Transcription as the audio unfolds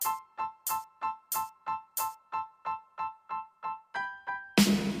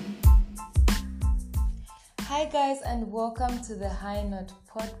Hi guys, and welcome to the High Note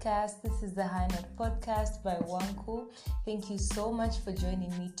Podcast. This is the High Note Podcast by Wanku. Thank you so much for joining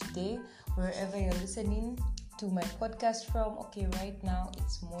me today, wherever you're listening to my podcast from. Okay, right now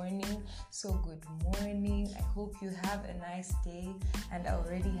it's morning, so good morning. I hope you have a nice day and are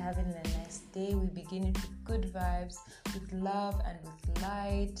already having a nice day. We begin it with good vibes, with love and with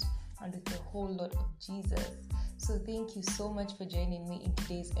light and with a whole lot of Jesus. So thank you so much for joining me in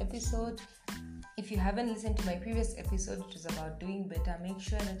today's episode. If you haven't listened to my previous episode, which was about doing better, make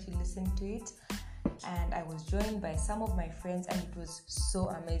sure that you listen to it. And I was joined by some of my friends and it was so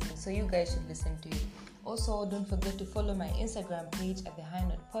amazing. So you guys should listen to it. Also, don't forget to follow my Instagram page at the High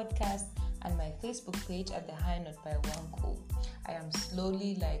Note Podcast and my Facebook page at the High Note by Wanku. I am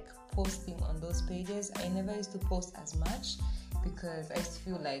slowly posting on those pages. I never used to post as much because I used to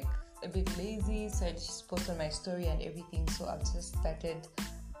feel a bit lazy. So I just post on my story and everything. So I've just started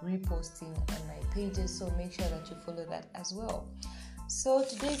reposting on my pages, so make sure that you follow that as well. So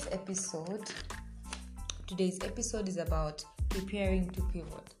today's episode is about preparing to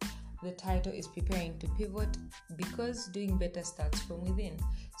pivot. The title is Preparing to Pivot because doing better starts from within.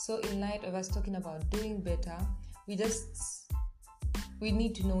 So in light of us talking about doing better, we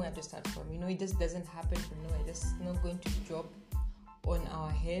need to know where to start from. It just doesn't happen from nowhere. It's just not going to drop on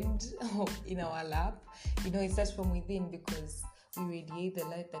our head or in our lap. It starts from within because we radiate the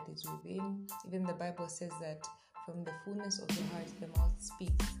light that is within. Even the Bible says that from the fullness of the heart, the mouth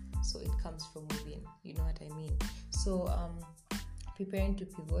speaks. So it comes from within. You know what I mean? So preparing to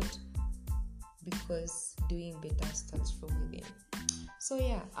pivot because doing better starts from within. So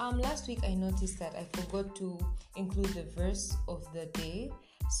last week I noticed that I forgot to include the verse of the day.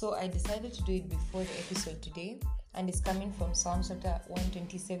 So I decided to do it before the episode today. And it's coming from Psalm chapter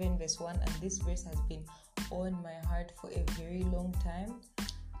 127 verse 1. And this verse has been on my heart for a very long time.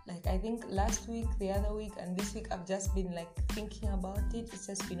 I think last week, the other week, and this week I've just been thinking about it. It's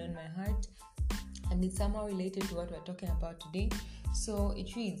just been on my heart. And it's somehow related to what we're talking about today. So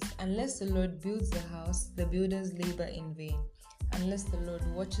it reads, "Unless the Lord builds the house, the builders labor in vain. Unless the Lord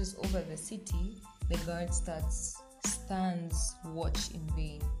watches over the city, the guard stands watch in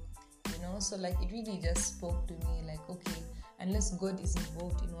vain." So it really just spoke to me okay, unless God is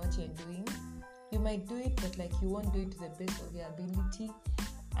involved in what you're doing, you might do it, but you won't do it to the best of your ability,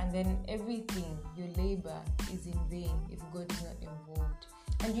 and then everything, your labor, is in vain if God is not involved.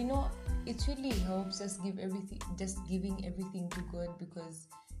 And it really helps just giving everything to God, because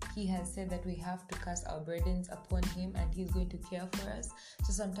He has said that we have to cast our burdens upon Him and He's going to care for us.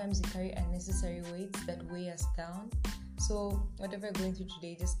 So sometimes we carry unnecessary weights that weigh us down. So whatever you're going through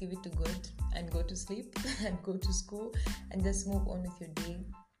today, just give it to God and go to sleep and go to school and just move on with your day.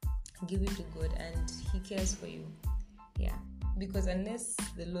 Give it to God and He cares for you. Because unless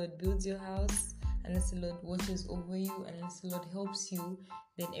the Lord builds your house, unless the Lord watches over you, unless the Lord helps you,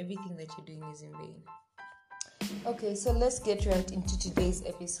 then everything that you're doing is in vain. Okay, so let's get right into today's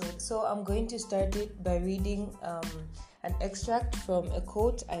episode. So I'm going to start it by reading an extract from a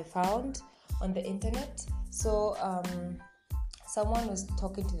quote I found on the internet. So someone was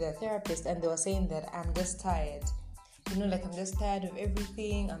talking to their therapist and they were saying that I'm just tired. I'm just tired of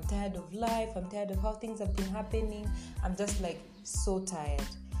everything. I'm tired of life. I'm tired of how things have been happening. I'm just so tired.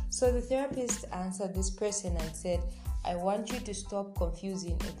 So the therapist answered this person and said, "I want you to stop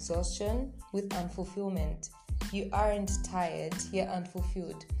confusing exhaustion with unfulfillment. You aren't tired, you're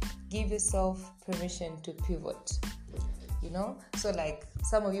unfulfilled. Give yourself permission to pivot." So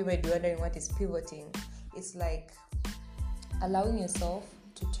some of you might be wondering what is pivoting. It's allowing yourself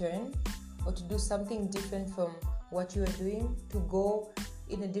to turn or to do something different from what you are doing, to go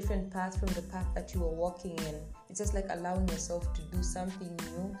in a different path from the path that you were walking in. It's just allowing yourself to do something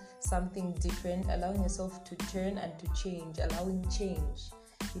new, something different, allowing yourself to turn and to change, allowing change.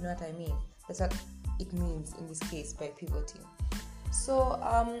 You know what I mean? That's what it means in this case by pivoting. So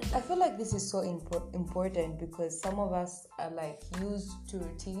I feel this is so important because some of us are used to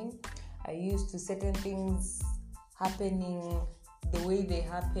routine, are used to certain things happening the way they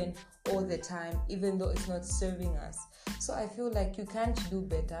happen all the time, even though it's not serving us. So I feel you can't do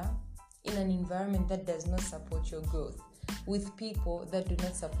better in an environment that does not support your growth, with people that do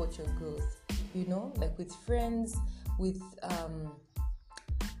not support your growth, with friends, with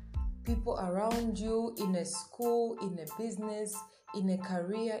people around you, in a school, in a business, in a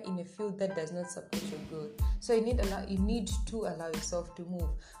career, in a field that does not support your growth. So you need to allow yourself to move.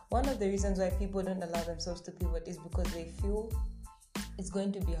 One of the reasons why people don't allow themselves to pivot is because they feel it's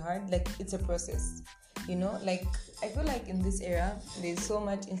going to be hard. It's a process. I feel in this era there's so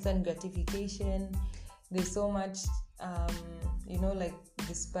much instant gratification. There's so much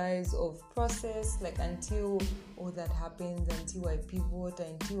despise of process, like until all that happens, until I pivot,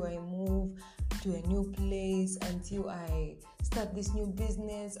 until I move to a new place, until I start this new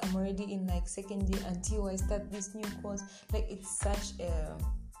business. I'm already in like second year, until I start this new course. Like it's such a,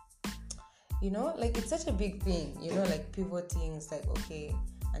 like it's such a big thing, like pivoting. It's like, okay,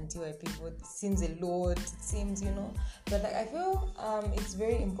 until I pivot, it seems a lot, it seems, but like I feel it's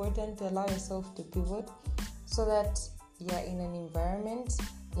very important to allow yourself to pivot, so that you're in an environment,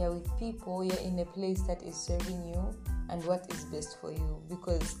 you're with people, you're in a place that is serving you and what is best for you.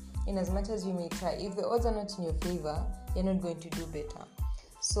 Because in as much as you may try, if the odds are not in your favor, you're not going to do better.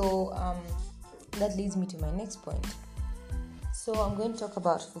 So that leads me to my next point. So I'm going to talk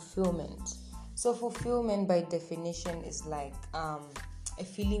about fulfillment. So fulfillment by definition is like a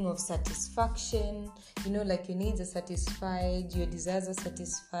feeling of satisfaction, like your needs are satisfied, your desires are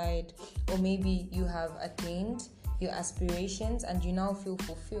satisfied, or maybe you have attained your aspirations and you now feel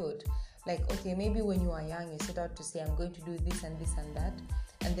fulfilled. Like, okay, maybe when you are young, you set out to say, I'm going to do this and this and that.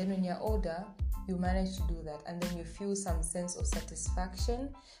 And then when you're older, you manage to do that. And then you feel some sense of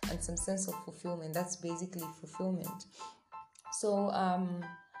satisfaction and some sense of fulfillment. That's basically fulfillment. So I'm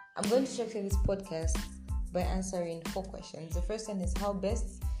going to structure this podcast by answering 4 questions. The first one is, how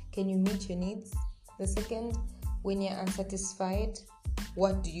best can you meet your needs? The second, when you're unsatisfied,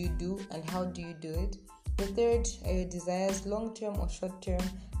 what do you do and how do you do it? The third, are your desires long-term or short-term,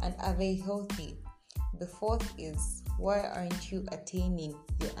 and are they healthy? The fourth is, why aren't you attaining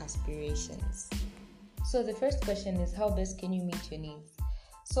your aspirations? So the first question is, how best can you meet your needs?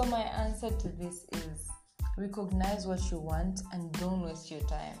 So my answer to this is, recognize what you want and don't waste your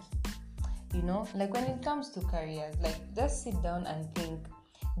time. Like when it comes to careers, like just sit down and think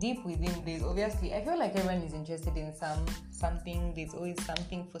deep within this. Obviously, I feel like everyone is interested in something. There's always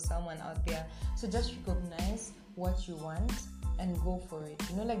something for someone out there. So just recognize what you want and go for it.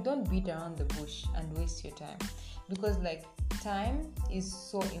 Like don't beat around the bush and waste your time, because like time is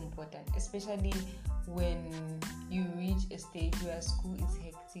so important, especially when you reach a stage where school is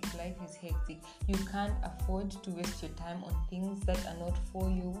hectic, life is hectic. You can't afford to waste your time on things that are not for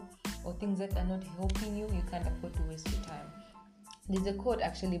you or things that are not helping you. You can't afford to waste your time. There's a quote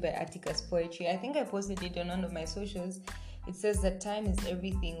actually by Atticus Poetry. I think I posted it on one of my socials. It says that time is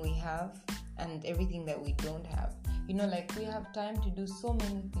everything we have and everything that we don't have. Like we have time to do so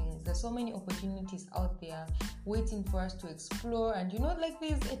many things. There's so many opportunities out there waiting for us to explore. And like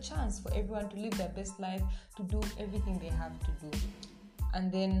there's a chance for everyone to live their best life, to do everything they have to do.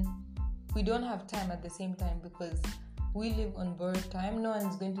 And then we don't have time at the same time, because we live on borrowed time. No one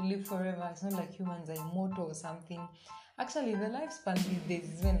is going to live forever. It's not like humans are immortal or something. Actually, the lifespan these days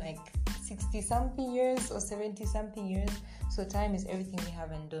is when like 60 something years or 70 something years. So time is everything we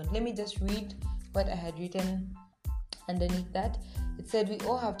have and don't. Let me just read what I had written underneath that. It said, we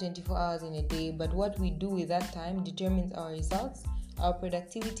all have 24 hours in a day, but what we do with that time determines our results, our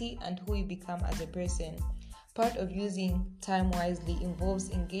productivity, and who we become as a person. Part of using time wisely involves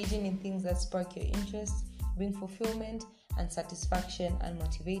engaging in things that spark your interest, bring fulfillment and satisfaction, and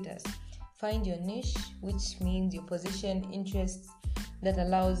motivate us. Find your niche, which means your position, interests that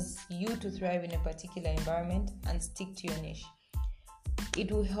allows you to thrive in a particular environment, and stick to your niche.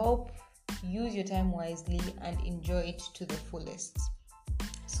 It will help use your time wisely and enjoy it to the fullest.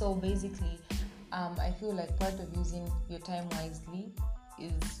 So basically, I feel like part of using your time wisely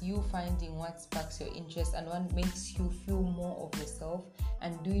is you finding what sparks your interest and what makes you feel more of yourself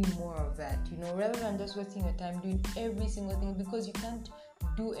and doing more of that, rather than just wasting your time doing every single thing, because you can't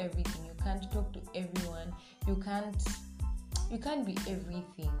do everything. You can't talk to everyone. You can't be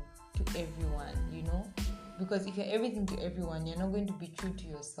everything to everyone, because if you're everything to everyone, you're not going to be true to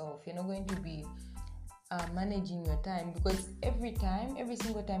yourself. You're not going to be managing your time, because every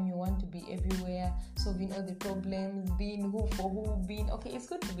single time you want to be everywhere, solving all the problems, being who for who, okay, it's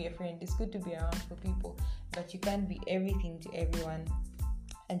good to be a friend, it's good to be around for people, but you can't be everything to everyone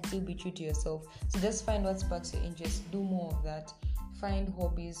and still be true to yourself. So just find what sparks your interest, do more of that. Find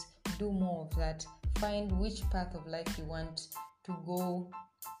hobbies, do more of that. Find which path of life you want to go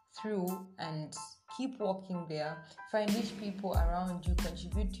through and keep walking there. Find which people around you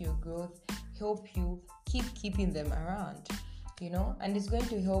contribute to your growth, help you, keep keeping them around, and it's going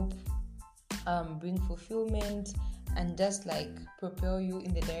to help bring fulfillment and just like propel you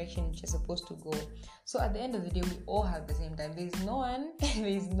in the direction you're supposed to go. So at the end of the day, we all have the same time. There's no one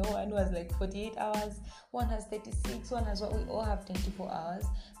who has like 48 hours, one has 36, one has what, we all have 24 hours,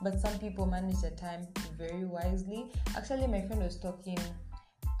 but some people manage their time very wisely. Actually, my friend was talking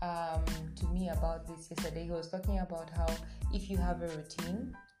to me about this yesterday. He was talking about how if you have a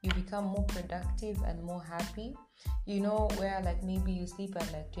routine, you become more productive and more happy. Where like maybe you sleep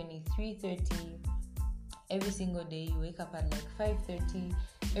at like 23:30 every single day, you wake up at like 5:30.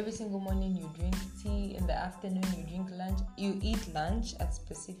 Every single morning you drink tea. In the afternoon you drink lunch. You eat lunch at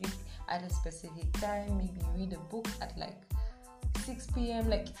a specific time. Maybe you read a book at like 6 p.m.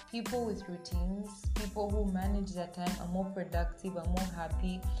 Like people with routines, people who manage their time are more productive, are more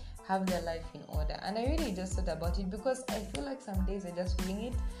happy, have their life in order. And I really just thought about it because I feel like some days I just wing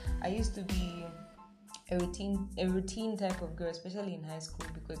it. I used to be a routine type of girl, especially in high school,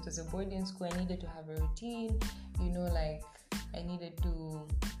 because it was a boarding school. I needed to have a routine, like I needed to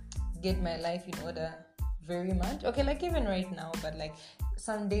get my life in order very much. Okay, like even right now, but like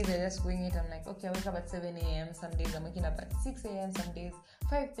some days I just wing it. I'm like, okay, I wake up at 7 a.m. Some days I'm waking up at 6 a.m. Some days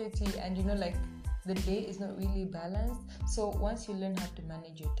 5:30, and like the day is not really balanced. So once you learn how to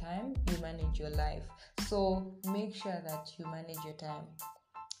manage your time, you manage your life. So make sure that you manage your time.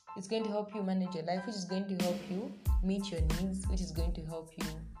 It's going to help you manage your life, which is going to help you meet your needs, which is going to help you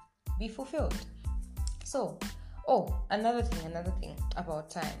be fulfilled. So, another thing about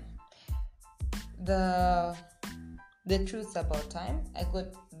time. The truths about time. I got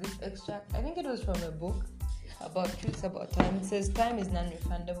this extract. I think it was from a book about truths about time. It says time is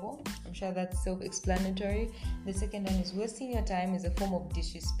non-refundable. I'm sure that's self-explanatory. The second one is wasting your time is a form of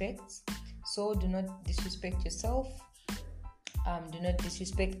disrespect. So do not disrespect yourself. Do not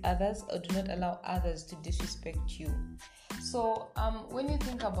disrespect others, or do not allow others to disrespect you. So when you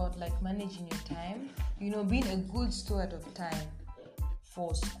think about like managing your time, being a good steward of time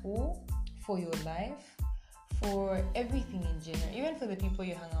for school, for your life, for everything in general, even for the people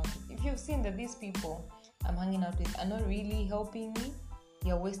you hang out with. If you've seen that these people I'm hanging out with are not really helping me,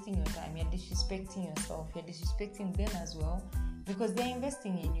 you're wasting your time. You're disrespecting yourself. You're disrespecting them as well, because they're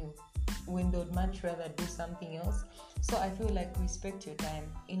investing in you when they'd much rather do something else. So I feel like respect your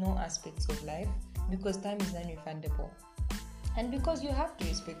time in all aspects of life, because time is non-refundable. And because you have to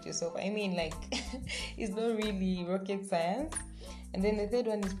respect yourself. I mean, like, it's not really rocket science. And then the third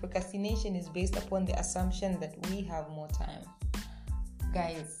one is procrastination is based upon the assumption that we have more time.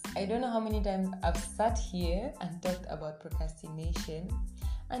 Guys, I don't know how many times I've sat here and talked about procrastination.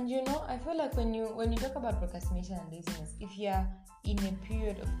 And I feel like when you talk about procrastination and laziness, if you're in a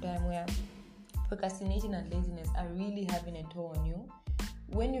period of time where procrastination and laziness are really having a toll on you,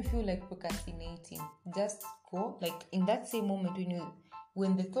 when you feel like procrastinating, just go, like in that same moment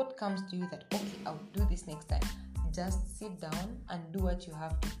when the thought comes to you that, okay, I'll do this next time, just sit down and do what you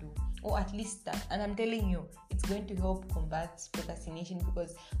have to do, or at least start. And I'm telling you, it's going to help combat procrastination,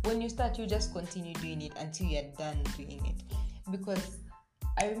 because when you start, you just continue doing it until you're done doing it. Because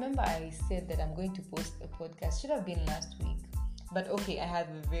I remember I said that I'm going to post a podcast, should have been last week, but okay, I have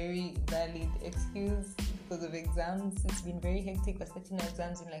a very valid excuse because of exams. It's been very hectic. We're starting our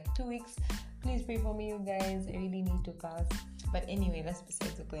exams in like 2 weeks. Please pray for me, you guys. I really need to pass. But anyway, that's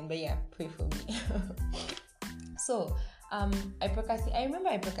besides the point. But yeah, pray for me. So, I remember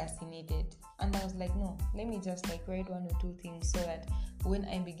I procrastinated, and I was like, no, let me just like write 1 or 2 things so that when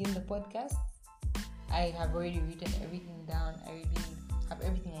I begin the podcast, I have already written everything down. I already have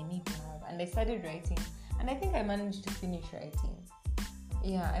everything I need to have. And I started writing, and I think I managed to finish writing.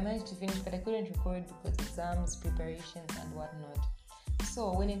 Yeah, I managed to finish, but I couldn't record because exams, preparations, and whatnot.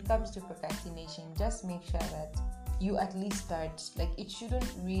 So when it comes to procrastination, just make sure that you at least start. Like, it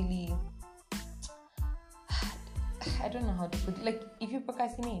shouldn't really, I don't know how to put it. Like, if you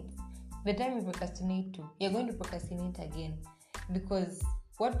procrastinate, the time you procrastinate to, you're going to procrastinate again, because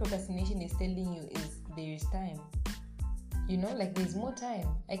what procrastination is telling you is there is time. Like there's more time.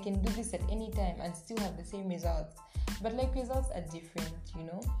 I can do this at any time and still have the same results. But like results are different,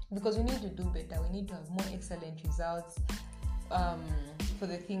 because we need to do better. We need to have more excellent results for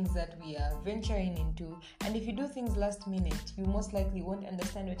the things that we are venturing into. And if you do things last minute, you most likely won't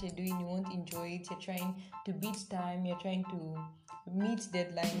understand what you're doing. You won't enjoy it. You're trying to beat time. You're trying to meet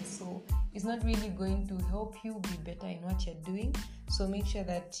deadlines. So it's not really going to help you be better in what you're doing. So make sure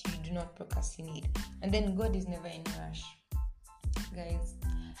that you do not procrastinate. And then God is never in a rush. Guys,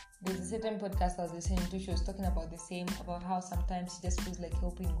 there's a certain podcast I was listening to. She was talking about about how sometimes she just feels like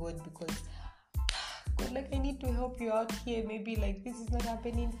helping God, because God, like, I need to help you out here. Maybe like this is not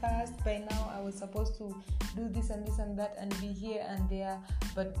happening fast. By now I was supposed to do this and this and that and be here and there.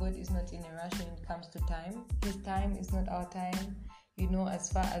 But God is not in a rush when it comes to time. His time is not our time.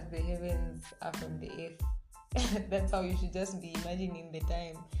 As far as the heavens are from the earth. That's how you should just be imagining the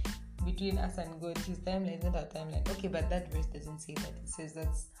time between us and God. His timeline is not our timeline. Okay, but that verse doesn't say that. It says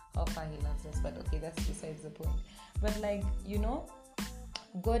that's how far he loves us. But okay, that's besides the point. But like,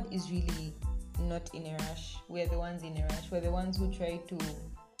 God is really not in a rush. We're the ones in a rush. We're the ones who try to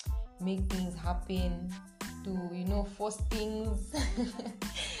make things happen, to force things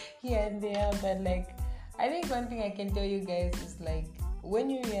here and there. But like, I think one thing I can tell you guys is like, when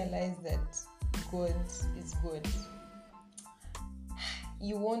you realize that God is good,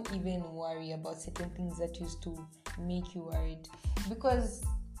 you won't even worry about certain things that used to make you worried, because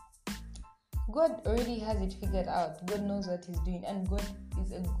God already has it figured out. God knows what He's doing, and God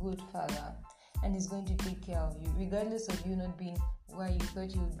is a good Father, and He's going to take care of you, regardless of you not being where you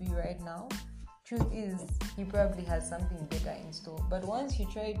thought you would be right now. Truth is, He probably has something better in store. But once you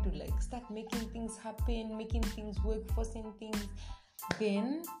try to like start making things happen, making things work, forcing things,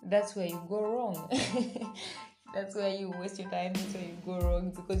 then that's where you go wrong. That's where you waste your time. That's where you go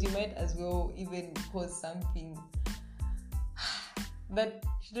wrong, because you might as well even cause something that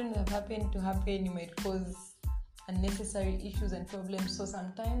shouldn't have happened to happen. You might cause unnecessary issues and problems. So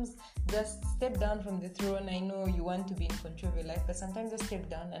sometimes just step down from the throne. I know you want to be in control of your life, but sometimes just step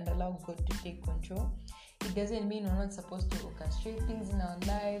down and allow God to take control. It doesn't mean we're not supposed to orchestrate things in our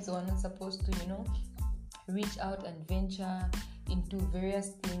lives, or we're not supposed to, reach out and venture into various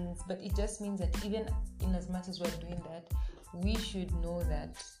things, but it just means that even in as much as we're doing that, we should know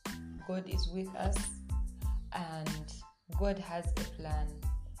that God is with us and God has a plan.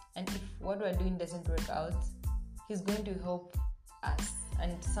 And if what we're doing doesn't work out, He's going to help us,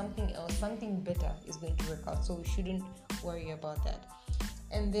 and something else, something better is going to work out. So we shouldn't worry about that.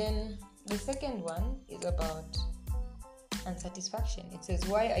 And then the second one is about unsatisfaction. It says,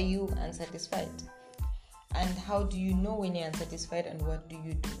 why are you unsatisfied? And how do you know when you're unsatisfied, and what do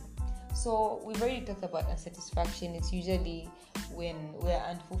you do? So we've already talked about unsatisfaction. It's usually when we're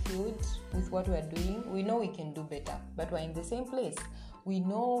unfulfilled with what we're doing. We know we can do better, but we're in the same place. We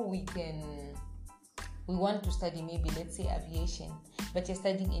know we want to study, maybe let's say aviation, but you're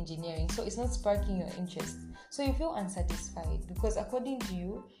studying engineering, so it's not sparking your interest. So you feel unsatisfied, because according to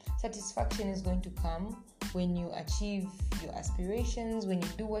you, satisfaction is going to come when you achieve your aspirations, when you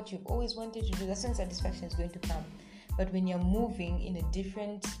do what you've always wanted to do. That's when satisfaction is going to come. But when you're moving in a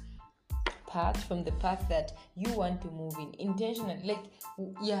different path from the path that you want to move in, intentionally, like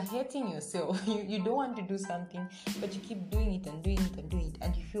you're hating yourself, you don't want to do something, but you keep doing it and doing it and doing it,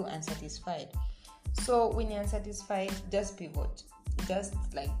 and you feel unsatisfied. So when you're unsatisfied, just pivot. Just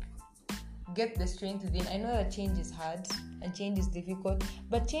like get the strength within. I know that change is hard and change is difficult,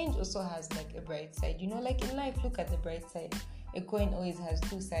 but change also has like a bright side. Like in life, look at the bright side. A coin always has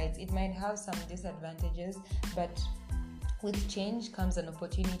two sides. It might have some disadvantages, but with change comes an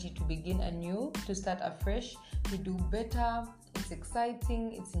opportunity to begin anew, to start afresh, to do better. It's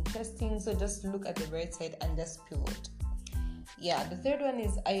exciting, it's interesting. So just look at the bright side and just pivot. Yeah, the third one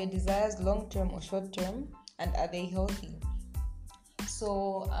is, are your desires long-term or short-term, and are they healthy?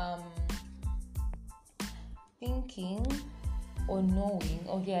 So, thinking or knowing,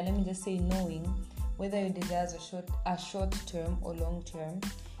 let me just say knowing whether your desires are short-term or long-term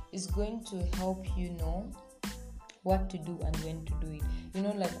is going to help you know what to do and when to do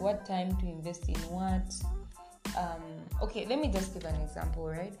it. Like what time to invest in what. Let me just give an example,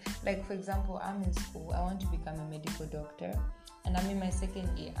 right? Like, for example, I'm in school. I want to become a medical doctor, and I'm in my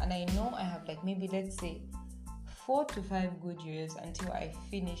second year, and I know I have like maybe, let's say, 4 to 5 good years until I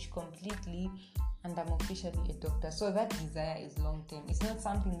finish completely and I'm officially a doctor. So that desire is long term. It's not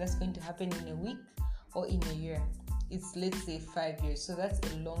something that's going to happen in a week or in a year. It's, let's say, 5 years. So that's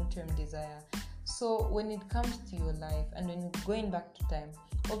a long term desire. So when it comes to your life, and when you're going back to time,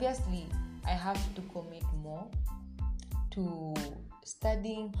 obviously I have to commit more to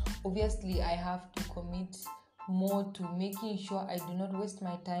studying. Obviously I have to commit more to making sure I do not waste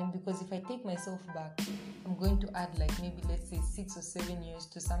my time, because if I take myself back, I'm going to add like maybe, let's say, 6 or 7 years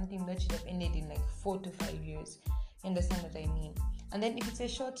to something that should have ended in like 4 to 5 years. You understand what I mean? And then if it's a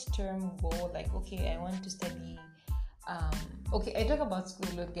short-term goal, like, okay, I want to study I talk about school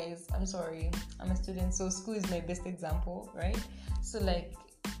a lot, guys. I'm sorry, I'm a student, so school is my best example, right? So like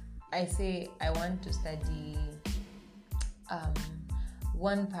I say I want to study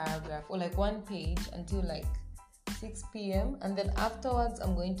one paragraph or like one page until like 6 p.m. and then afterwards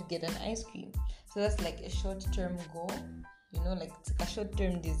I'm going to get an ice cream. So that's like a short-term goal, like it's like a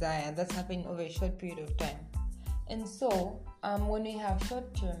short-term desire that's happening over a short period of time. And so when we have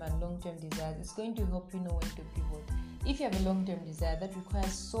short-term and long-term desires, it's going to help you know when to pivot. If you have a long-term desire that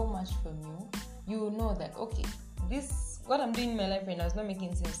requires so much from you, you will know that, okay, what I'm doing in my life right now is not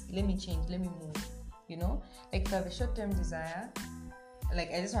making sense. Let me change, let me move, Like if I have a short-term desire,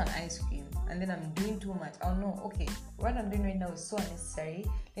 like I just want ice cream, and then I'm doing too much, I'll know, okay, what I'm doing right now is so unnecessary.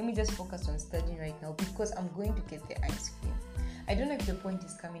 Let me just focus on studying right now, because I'm going to get the ice cream. I don't know if the point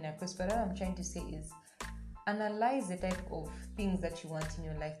is coming across, but what I'm trying to say is, analyze the type of things that you want in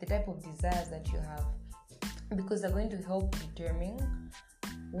your life, the type of desires that you have, because they're going to help determine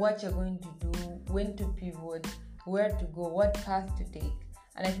what you're going to do, when to pivot, where to go, what path to take.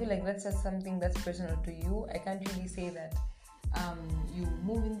 And I feel like that's just something that's personal to you. I can't really say that you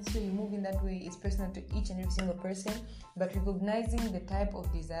move in this way, you move in that way. It's personal to each and every single person. But recognizing the type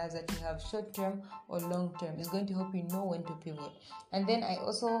of desires that you have, short term or long term, is going to help you know when to pivot. And then I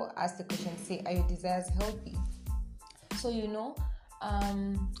also asked the question, say, are your desires healthy? So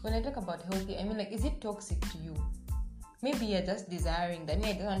when I talk about healthy, I mean, like, is it toxic to you? Maybe you're just desiring that.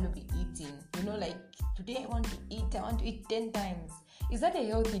 Maybe I don't want to be eating. Like, today I want to eat 10 times. Is that a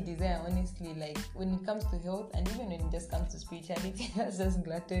healthy desire, honestly? Like, when it comes to health, and even when it just comes to spirituality, that's just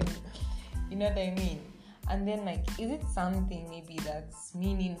gluttony. You know what I mean? And then, like, is it something maybe that's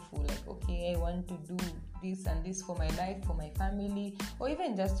meaningful? Like, okay, I want to do this and this for my life, for my family, or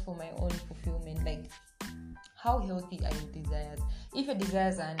even just for my own fulfillment. Like, how healthy are your desires? If your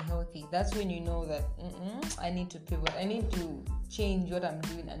desires are unhealthy, that's when you know that I need to pivot. I need to change what I'm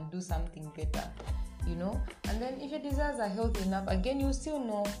doing and do something better. And then if your desires are healthy enough, again, you still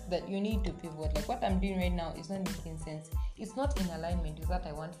know that you need to pivot. Like, what I'm doing right now is not making sense. It's not in alignment with what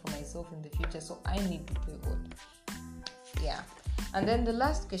I want for myself in the future, so I need to pivot. Yeah. And then the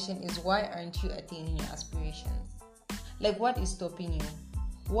last question is, why aren't you attaining your aspirations? Like, what is stopping you?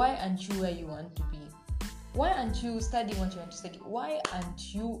 Why aren't you where you want to be? Why aren't you studying what you want to study? Why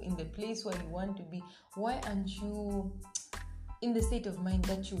aren't you in the place where you want to be? Why aren't you in the state of mind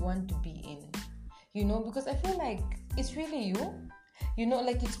that you want to be in? Because I feel like it's really you.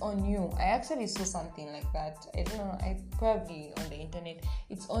 Like, it's on you. I actually saw something like that. I don't know, I probably on the internet.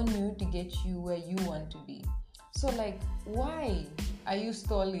 It's on you to get you where you want to be. So, like, why are you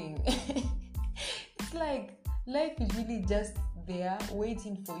stalling? It's like life is really just there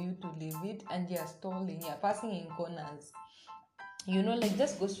waiting for you to live it, and you're stalling, you're passing in corners. Like,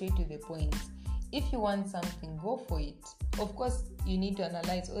 just go straight to the point. If you want something, go for it. Of course, you need to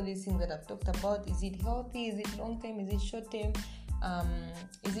analyze all these things that I've talked about. Is it healthy? Is it long term? Is it short term?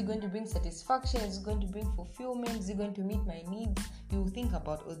 Is it going to bring satisfaction? Is it going to bring fulfillment? Is it going to meet my needs? You think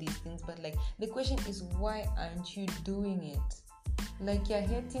about all these things, but like, the question is, why aren't you doing it? Like, you're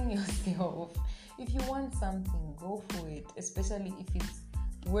hating yourself. If you want something, go for it, especially if it's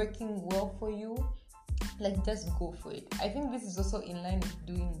working well for you. Like, just go for it. I think this is also in line with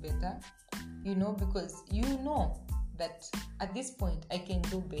doing better, because that at this point I can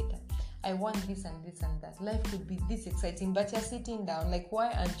do better. I want this and this and that. Life could be this exciting, but you're sitting down. Like,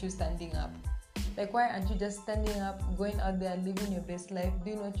 why aren't you standing up? Like, why aren't you just standing up, going out there, living your best life,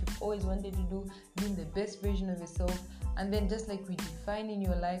 doing what you've always wanted to do, being the best version of yourself, and then just like redefining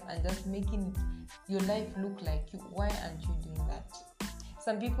your life and just making your life look like you? Why aren't you doing that?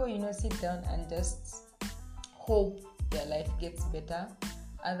 Some people, sit down and just hope their life gets better.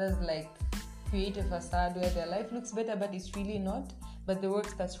 Others, like, create a facade where their life looks better, but it's really not. But the work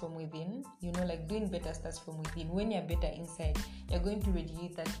starts from within. Like, doing better starts from within. When you're better inside, you're going to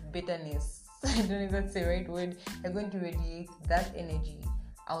radiate that betterness. I don't know if that's the right word. You're going to radiate that energy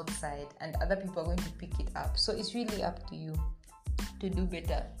outside, and other people are going to pick it up. So it's really up to you to do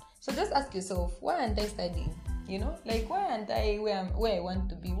better. So just ask yourself, why aren't I studying? Like, why aren't I where I want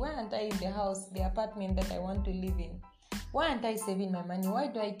to be? Why aren't I in the house, the apartment that I want to live in? Why aren't I saving my money? Why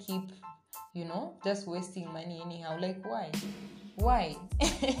do I keep, just wasting money anyhow? Like, why?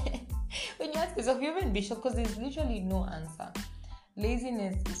 When you ask yourself, you even be shocked, because there's literally no answer.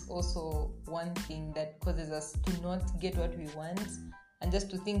 Laziness is also one thing that causes us to not get what we want, and just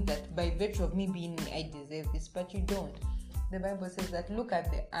to think that by virtue of me being me, I deserve this, but you don't. The Bible says that, look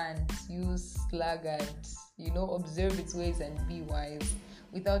at the ant, you sluggard, observe its ways and be wise.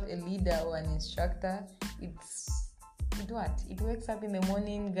 Without a leader or an instructor, it wakes up in the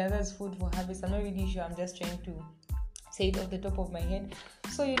morning, gathers food for harvest. I'm not really sure, I'm just trying to say it off the top of my head.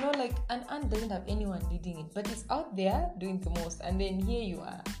 So, like, an ant doesn't have anyone leading it, but it's out there doing the most, and then here you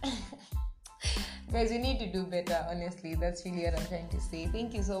are. Guys, you need to do better, honestly. That's really what I'm trying to say.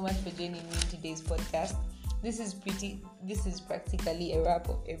 Thank you so much for joining me in today's podcast. This is practically a wrap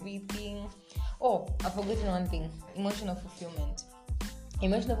of everything. Oh, I've forgotten one thing. Emotional fulfillment.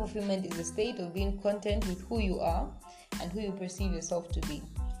 Emotional fulfillment is a state of being content with who you are and who you perceive yourself to be.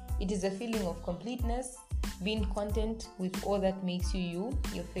 It is a feeling of completeness, being content with all that makes you,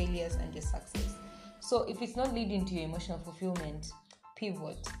 your failures, and your success. So if it's not leading to your emotional fulfillment,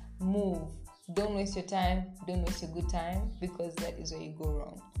 pivot, move. Don't waste your time, don't waste your good time, because that is where you go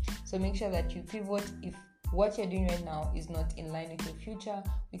wrong. So make sure that you pivot if what you're doing right now is not in line with your future,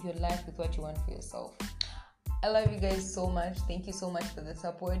 with your life, with what you want for yourself. I love you guys so much. Thank you so much for the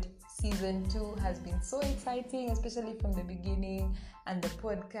support. Season 2 has been so exciting, especially from the beginning, and the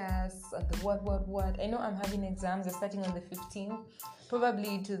podcasts and the what. I know I'm having exams. They're starting on the 15th,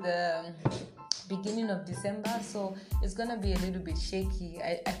 probably to the beginning of December, so it's gonna be a little bit shaky.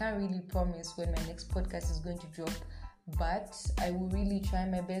 I can't really promise when my next podcast is going to drop, but I will really try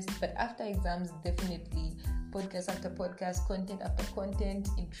my best. But after exams, definitely podcast after podcast, content after content,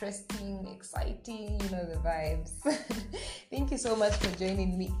 interesting, exciting, you know the vibes. Thank you so much for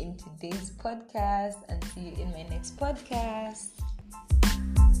joining me in today's podcast, and see you in my next podcast.